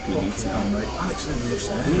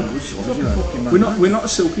We're not a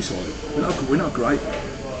silky side. We're not great.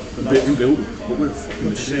 In build, but we're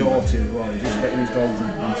fucking shit. Just getting his goals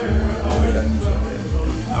into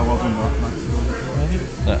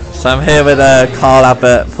So I'm here with Carl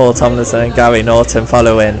Abbott, Paul Tomlinson and Gary Norton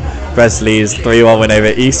following Bresley's 3-1 win over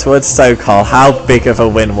Eastwood. So Carl, how big of a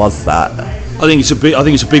win was that? I think it's a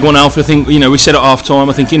big one, Alf. I think we said at half time.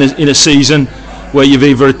 I think in a season where you've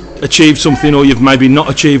either achieved something or you've maybe not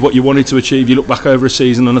achieved what you wanted to achieve, you look back over a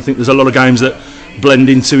season, and I think there's a lot of games that blend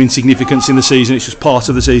into insignificance in the season. It's just part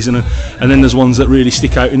of the season, and then there's ones that really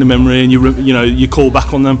stick out in the memory, and you call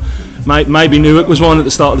back on them. Maybe Newark was one at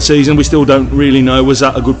the start of the season. We still don't really know. Was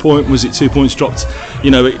that a good point? Was it 2 points dropped?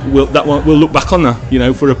 We'll look back on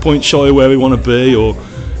that. For a point shy of where we want to be, or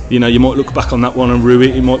you might look back on that one and rue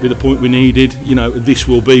it. It might be the point we needed. This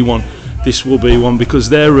will be one. This will be one because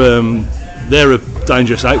they're a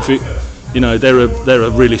dangerous outfit. They're a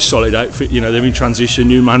really solid outfit. They're in transition,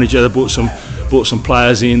 new manager. They brought some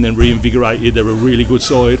players in, then reinvigorated. They're a really good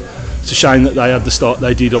side. It's a shame that they had the start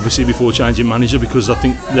they did, obviously, before changing manager, because I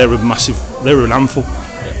think they're an handful.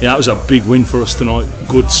 That was a big win for us tonight.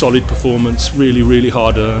 Good, solid performance, really, really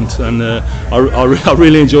hard earned, and I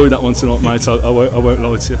really enjoyed that one tonight, mate. I won't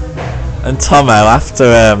lie to you. And Tomo,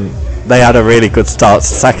 after they had a really good start to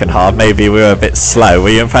the second half, maybe we were a bit slow. Were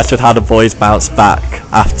you impressed with how the boys bounced back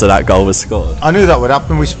after that goal was scored? I knew that would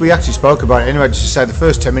happen. We actually spoke about it anyway, just to say the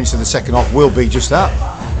first 10 minutes of the second half will be just that.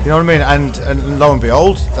 You know what I mean? And lo and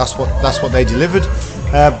behold, that's what they delivered.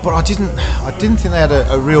 But I didn't think they had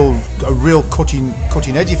a real cutting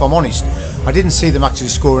edge. If I'm honest, I didn't see them actually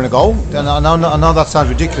scoring a goal. And I know that sounds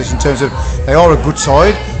ridiculous in terms of they are a good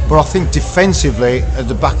side, but I think defensively at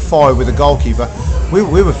the back five with the goalkeeper, we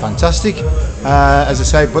were fantastic, as I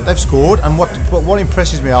say. But they've scored, and what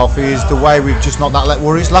impresses me, Alfie, is the way we've just not let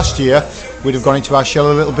worries. Last year we'd have gone into our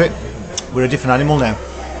shell a little bit. We're a different animal now.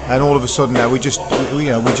 And all of a sudden now we just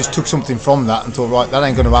took something from that and thought, right, that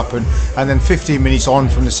ain't going to happen. And then 15 minutes on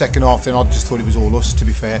from the second half, then I just thought it was all us. To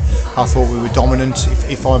be fair, I thought we were dominant,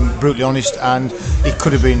 if I'm brutally honest. And it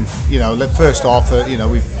could have been, the first half,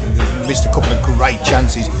 we've missed a couple of great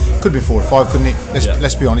chances. Could have been 4 or 5, couldn't it?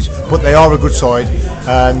 Let's be honest. But they are a good side,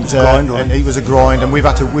 and it was a grind, and we've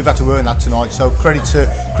had to earn that tonight. So credit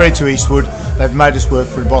to Eastwood. They've made us work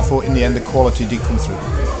for it, but I thought in the end the quality did come through.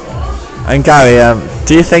 And Gary,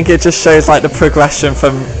 do you think it just shows like the progression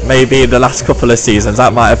from maybe the last couple of seasons?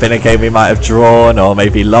 That might have been a game we might have drawn or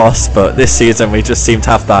maybe lost, but this season we just seem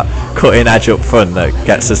to have that cutting edge up front that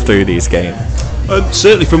gets us through these games.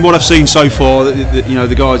 Certainly, from what I've seen so far,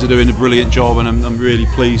 the guys are doing a brilliant job, and I'm really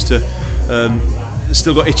pleased to.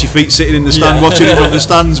 Still got itchy feet sitting in the stand, watching it from the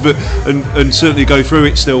stands, but and certainly go through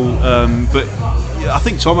it still. But I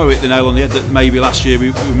think Tomo hit the nail on the head that maybe last year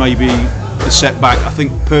we maybe. The setback. I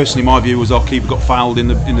think personally, my view was our keeper got fouled in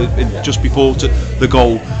just before the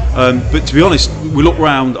goal. But to be honest, I looked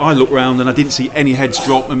round, and I didn't see any heads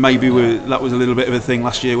drop. And maybe that was a little bit of a thing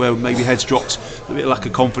last year where maybe heads dropped, a bit of lack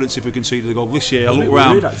of confidence if we conceded the goal. This year, I looked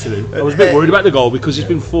round. I was a bit worried about the goal because it's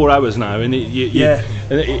been 4 hours now, and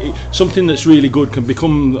something that's really good can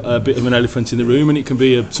become a bit of an elephant in the room, and it can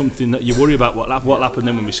be something that you worry about what happened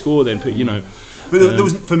then when we score. Then, But there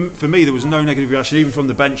was, for me, there was no negative reaction, even from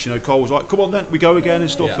the bench. Cole was like, "Come on, then we go again"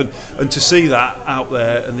 and stuff. And to see that out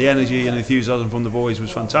there and the energy and enthusiasm from the boys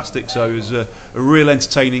was fantastic. So it was a real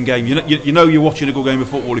entertaining game. You're watching a good game of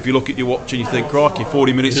football if you look at your watch and you think, "Crikey,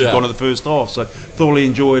 40 minutes have gone at the first half." So thoroughly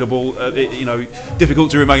enjoyable.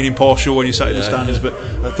 Difficult to remain impartial when you sat in the stands, but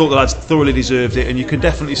I thought the lads thoroughly deserved it. And you can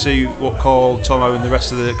definitely see what Carl, Tomo, and the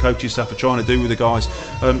rest of the coaching staff are trying to do with the guys.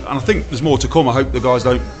 And I think there's more to come. I hope the guys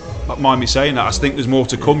don't mind me saying that. I think there's more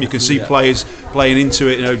to come. You can see players playing into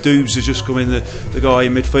it. Doobs has just come in, the guy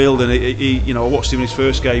in midfield, and he I watched him in his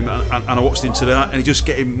first game, and I watched him today, and he's just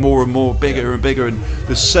getting more and more bigger and bigger. And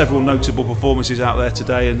there's several notable performances out there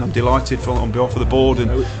today, and I'm delighted on behalf of the board.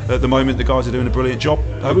 And at the moment, the guys are doing a brilliant job.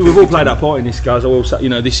 We've all played our part in this, guys. I will say,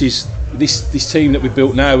 this is this team that we've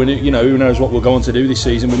built now, and who knows what we'll go on to do this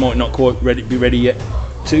season. We might not quite be ready yet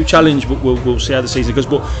to challenge, but we'll see how the season goes.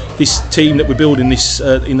 But this team that we're building, this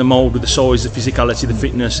in the mould with the size, the physicality, the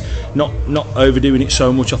fitness, not overdoing it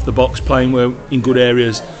so much off the box, playing well in good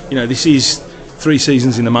areas. This is 3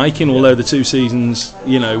 seasons in the making. Although the 2 seasons,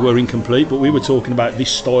 were incomplete, but we were talking about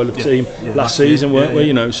this style of team last season, weren't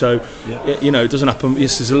we? So it doesn't happen.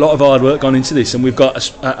 Yes, there's a lot of hard work gone into this, and we've got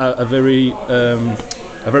a very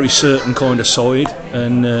certain kind of side,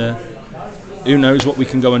 and who knows what we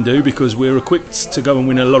can go and do, because we're equipped to go and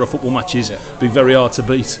win a lot of football matches. Be very hard to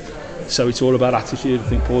beat. So it's all about attitude, I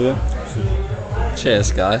think, Paul.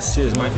 Cheers, guys. Cheers, mate.